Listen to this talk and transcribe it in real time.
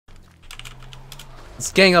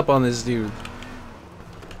Let's gang up on this dude.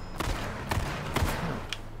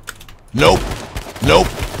 Nope. Nope.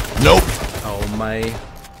 Nope. Oh my.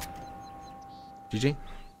 GG.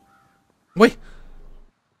 Wait.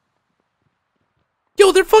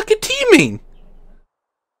 Yo, they're fucking teaming.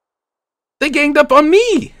 They ganged up on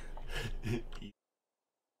me.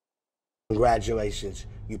 Congratulations,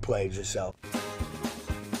 you played yourself.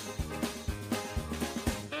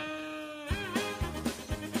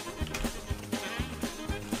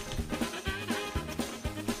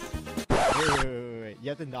 Wait. You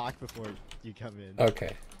have to knock before you come in.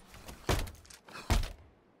 Okay.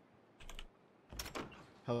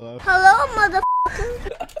 Hello? Hello,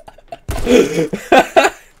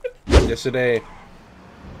 motherfucker. Yesterday,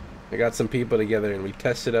 I got some people together and we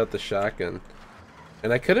tested out the shotgun.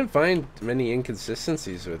 And I couldn't find many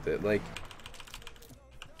inconsistencies with it. Like,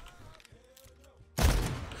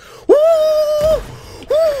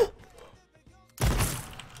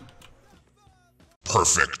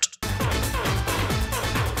 Perfect.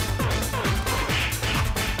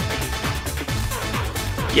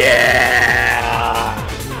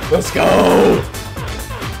 yeah! Let's go!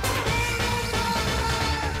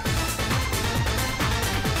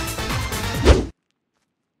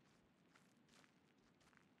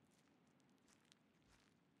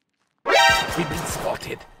 We've been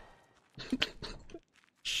spotted.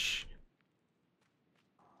 Shh.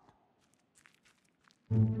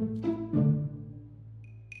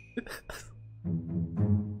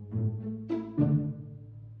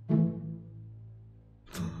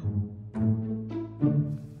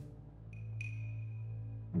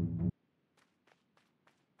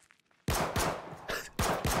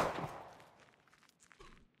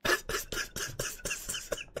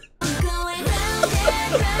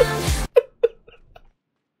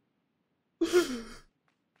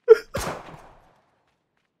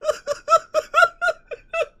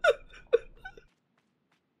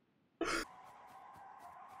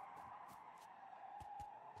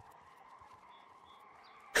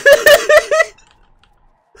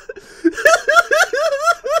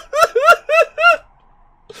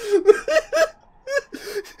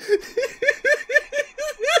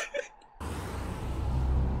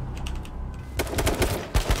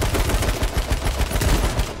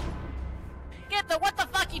 What the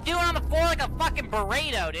fuck you doing on the floor like a fucking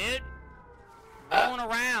burrito, dude? Rolling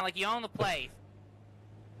around like you own the place.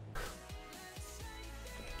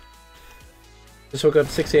 Just woke up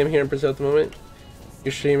 6 AM here in Brazil at the moment.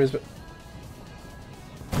 Your stream is...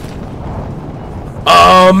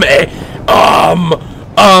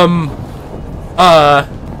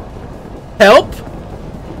 help?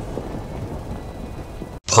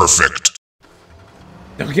 Perfect.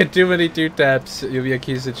 Don't get too many 2-taps, you'll be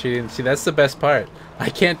accused of cheating. See, that's the best part. I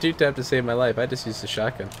can't 2-tap to save my life, I just used the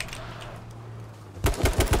shotgun.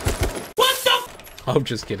 What the? I'm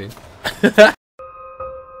just kidding.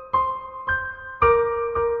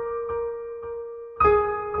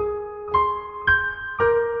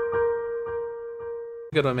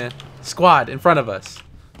 Good one, man. Squad in front of us.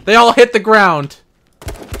 They all hit the ground.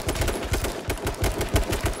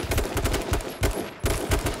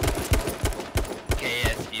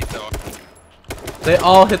 They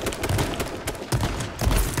all hit the...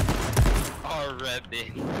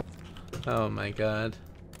 Already. Oh my god.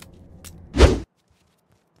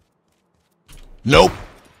 Nope.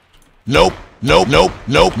 Nope. Nope. Nope.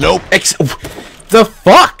 Nope. Nope. The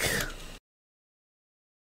fuck?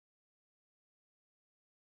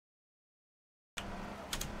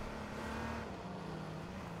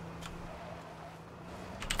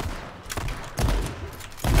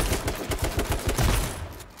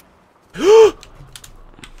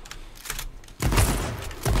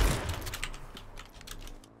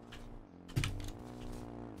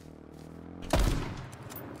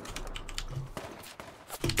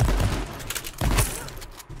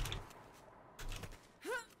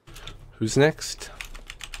 Who's next?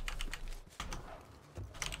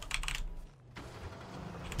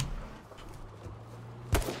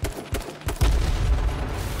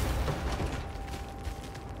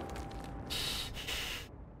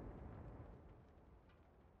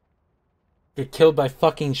 You're killed by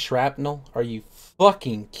fucking shrapnel? Are you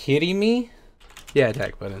fucking kidding me? Yeah,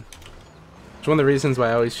 attack button. It's one of the reasons why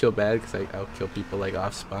I always feel bad, because I'll kill people like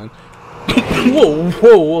off spawn. Whoa,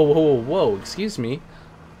 whoa, whoa, whoa, whoa, excuse me.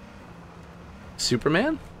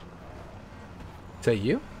 Superman? Is that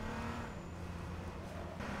you?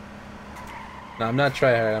 No, I'm not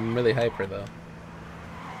tryhard, I'm really hyper though.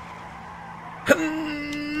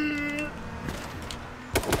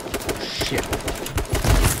 Shit.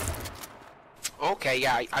 Okay,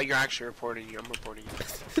 yeah, you're actually reporting you. I'm reporting you.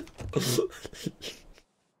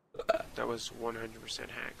 was 100%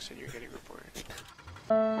 hacks, and you're getting reported.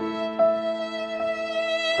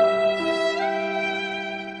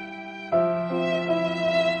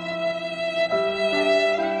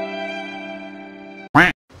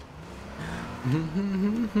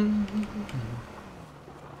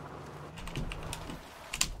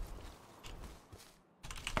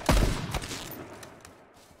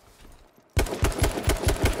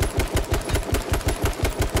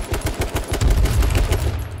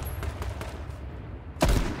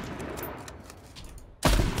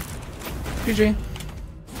 GG.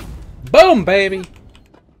 Boom, baby. How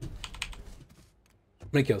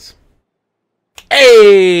many kills?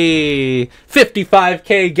 Hey!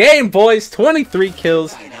 55K game, boys. 23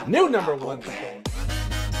 kills. New #1.